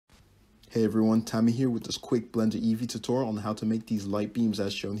Hey everyone, Tami here with this quick Blender Eevee tutorial on how to make these light beams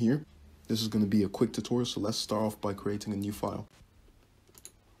as shown here. This is going to be a quick tutorial, so let's start off by creating a new file.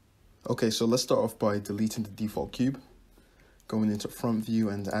 Okay, so let's start off by deleting the default cube, going into front view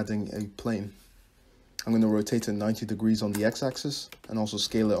and adding a plane. I'm going to rotate it 90 degrees on the x-axis and also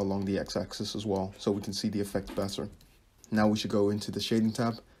scale it along the x-axis as well so we can see the effect better. Now we should go into the shading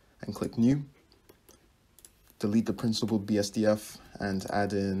tab and click new, delete the principled BSDF and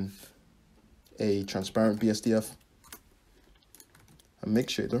add in a transparent BSDF, a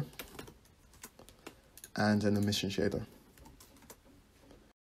mix shader, and an emission shader.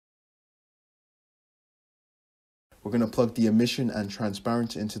 We're going to plug the emission and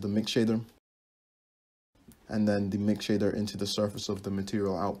transparent into the mix shader, and then the mix shader into the surface of the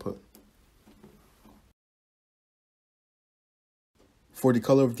material output. For the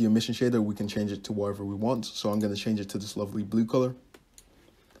color of the emission shader, we can change it to whatever we want, so I'm going to change it to this lovely blue color.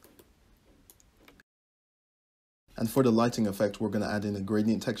 And for the lighting effect, we're going to add in a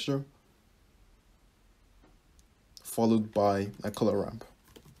gradient texture, followed by a color ramp.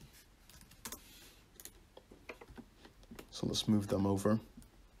 So let's move them over.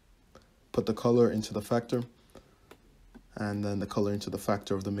 Put the color into the factor, and then the color into the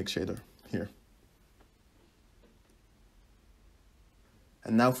factor of the mix shader here.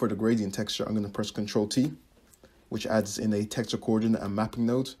 And now for the gradient texture, I'm going to press Ctrl T, which adds in a texture coordinate and mapping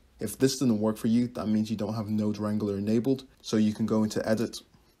node. If this didn't work for you, that means you don't have node Wrangler enabled. So you can go into Edit,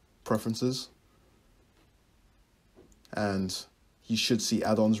 Preferences, and you should see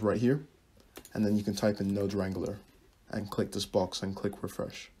add-ons right here. And then you can type in node Wrangler and click this box and click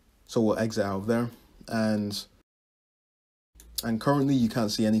refresh. So we'll exit out of there. And currently you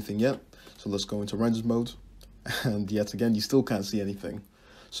can't see anything yet. So let's go into render mode. And yet again, you still can't see anything.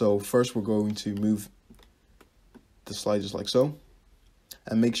 So first we're going to move the sliders like so.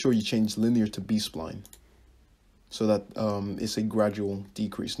 And make sure you change linear to B-spline so that it's a gradual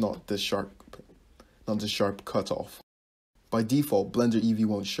decrease, not this sharp cutoff. By default, Blender Eevee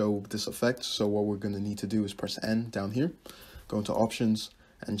won't show this effect, so what we're going to need to do is press N down here, go into Options,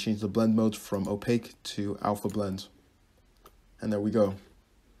 and change the blend mode from opaque to alpha blend. And there we go.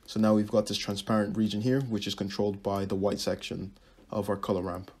 So now we've got this transparent region here, which is controlled by the white section of our color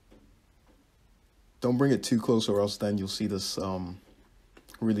ramp. Don't bring it too close or else then you'll see this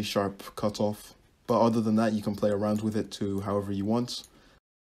really sharp cutoff. But other than that, you can play around with it to however you want.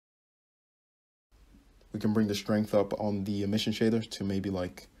 We can bring the strength up on the emission shader to maybe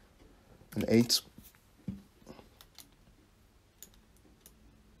like an 8.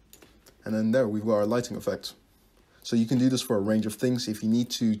 And then there, we've got our lighting effect. So you can do this for a range of things. If you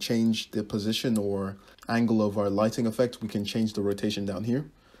need to change the position or angle of our lighting effect, we can change the rotation down here.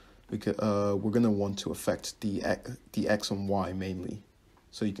 We're going to want to affect the X and Y mainly.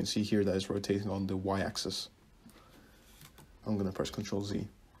 So you can see here that it's rotating on the Y-axis. I'm going to press Ctrl Z.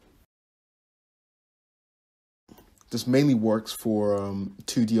 This mainly works for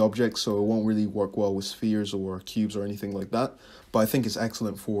 2D objects, so it won't really work well with spheres or cubes or anything like that. But I think it's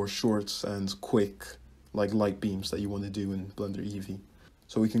excellent for shorts and quick, like light beams that you want to do in Blender Eevee.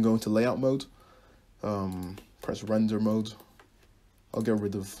 So we can go into layout mode, press render mode. I'll get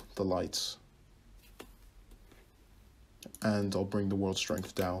rid of the lights. And I'll bring the world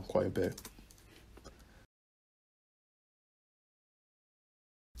strength down quite a bit.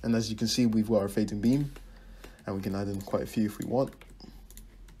 And as you can see, we've got our fading beam, and we can add in quite a few if we want.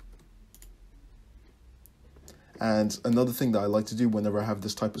 And another thing that I like to do whenever I have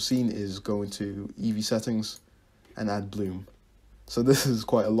this type of scene is go into Eevee settings and add bloom. So this is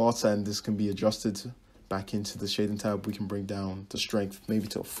quite a lot, and this can be adjusted back into the shading tab. We can bring down the strength maybe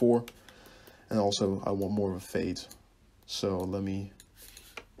to a 4, and also I want more of a fade. So let me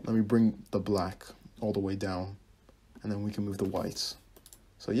bring the black all the way down, and then we can move the whites.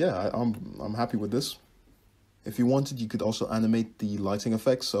 So yeah, I'm happy with this. If you wanted, you could also animate the lighting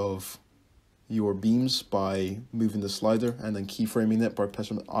effects of your beams by moving the slider and then keyframing it by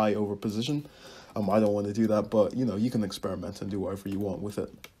pressing I over position. I don't want to do that, but you know, you can experiment and do whatever you want with it.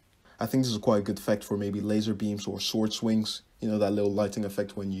 I think this is quite a good effect for maybe laser beams or sword swings. You know, that little lighting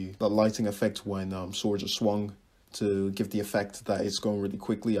effect when swords are swung to give the effect that it's going really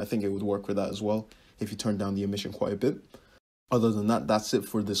quickly. I think it would work for that as well if you turn down the emission quite a bit. Other than that, that's it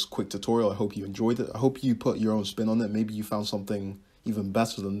for this quick tutorial. I hope you enjoyed it. I hope you put your own spin on it. Maybe you found something even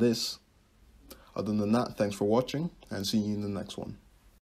better than this. Other than that, thanks for watching, and see you in the next one.